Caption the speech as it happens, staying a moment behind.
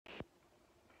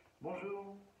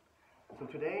Bonjour. So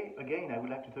today, again, I would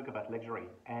like to talk about luxury,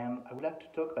 and I would like to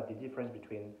talk about the difference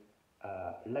between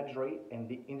luxury and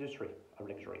the industry of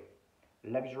luxury.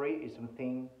 Luxury is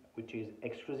something which is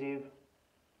exclusive,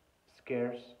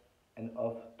 scarce, and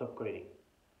of top quality.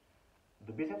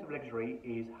 The business of luxury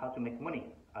is how to make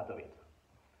money out of it.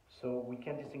 So we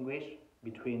can distinguish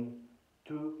between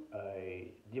two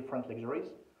different luxuries.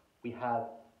 We have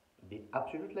the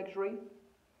absolute luxury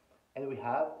and we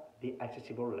have the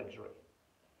accessible luxury.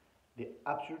 The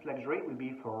absolute luxury will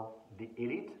be for the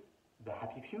elite, the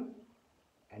happy few,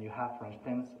 and you have, for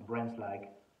instance, brands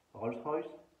like Rolls-Royce,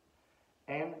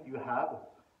 and you have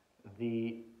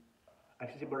the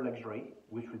accessible luxury,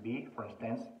 which will be, for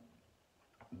instance,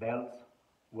 belts,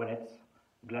 wallets,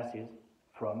 glasses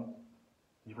from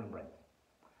different brands.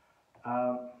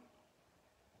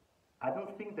 I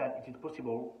don't think that it is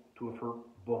possible to offer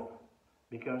both,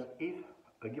 because if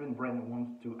a given brand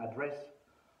wants to address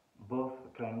both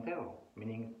clientele,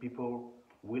 meaning people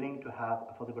willing to have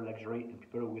affordable luxury and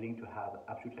people willing to have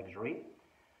absolute luxury,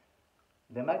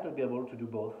 they might not be able to do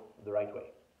both the right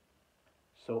way.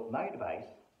 So my advice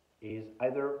is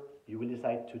either you will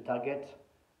decide to target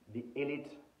the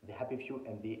elite, the happy few,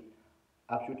 and the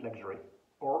absolute luxury,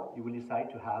 or you will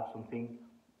decide to have something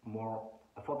more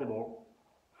affordable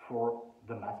for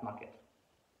the mass market.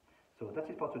 So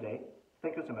that's it for today.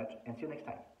 Thank you so much and see you next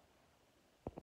time.